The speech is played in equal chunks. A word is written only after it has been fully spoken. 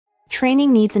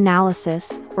Training Needs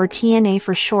Analysis, or TNA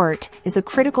for short, is a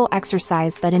critical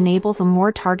exercise that enables a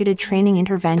more targeted training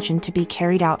intervention to be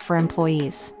carried out for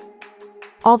employees.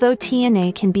 Although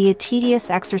TNA can be a tedious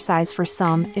exercise for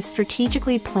some, if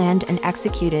strategically planned and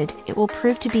executed, it will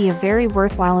prove to be a very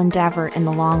worthwhile endeavor in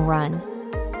the long run.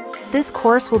 This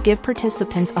course will give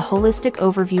participants a holistic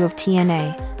overview of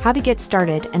TNA, how to get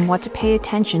started, and what to pay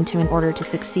attention to in order to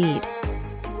succeed.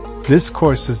 This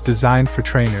course is designed for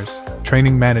trainers,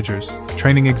 training managers,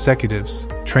 training executives,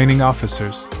 training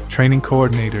officers, training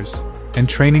coordinators, and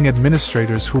training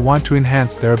administrators who want to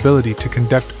enhance their ability to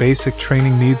conduct basic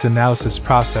training needs analysis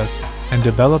process and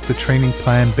develop the training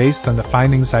plan based on the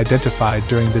findings identified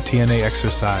during the TNA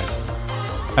exercise.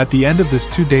 At the end of this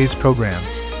 2-day program,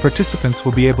 participants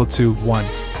will be able to 1.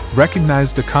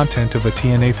 Recognize the content of a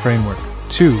TNA framework,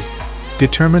 2.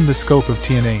 Determine the scope of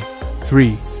TNA,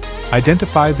 3.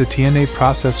 Identify the TNA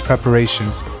process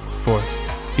preparations, 4.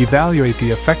 Evaluate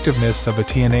the effectiveness of a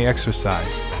TNA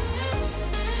exercise.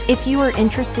 If you are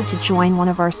interested to join one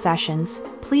of our sessions,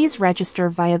 please register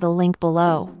via the link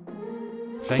below.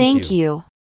 Thank you.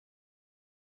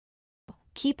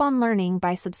 Keep on learning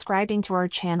by subscribing to our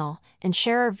channel and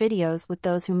share our videos with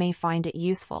those who may find it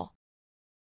useful.